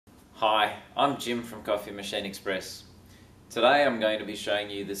Hi, I'm Jim from Coffee Machine Express. Today I'm going to be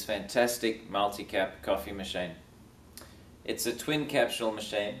showing you this fantastic multi-cap coffee machine. It's a twin capsule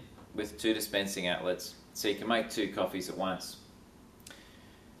machine with two dispensing outlets, so you can make two coffees at once.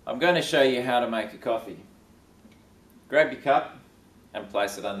 I'm going to show you how to make a coffee. Grab your cup and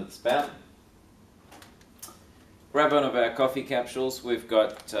place it under the spout. Grab one of our coffee capsules. We've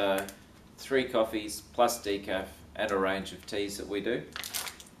got 3 coffees plus decaf and a range of teas that we do.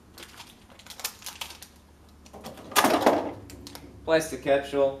 Place the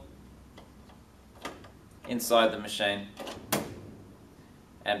capsule inside the machine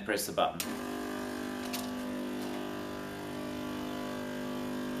and press the button.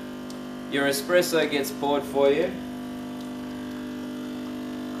 Your espresso gets poured for you.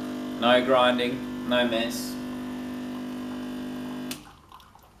 No grinding, no mess.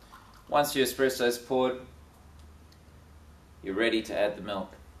 Once your espresso is poured, you're ready to add the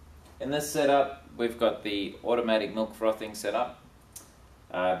milk. In this setup, we've got the automatic milk frothing set up.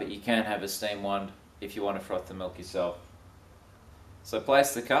 But you can have a steam wand if you want to froth the milk yourself. So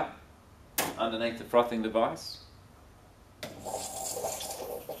place the cup underneath the frothing device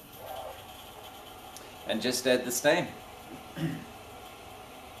and just add the steam.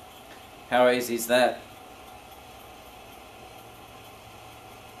 How easy is that?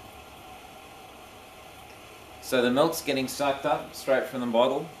 So the milk's getting sucked up straight from the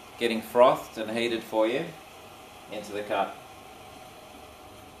bottle, getting frothed and heated for you into the cup.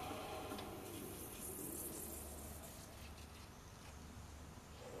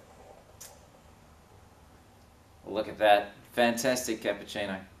 Look at that, fantastic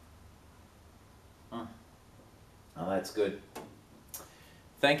cappuccino. Oh, that's good.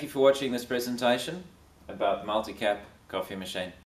 Thank you for watching this presentation about the Multicap coffee machine.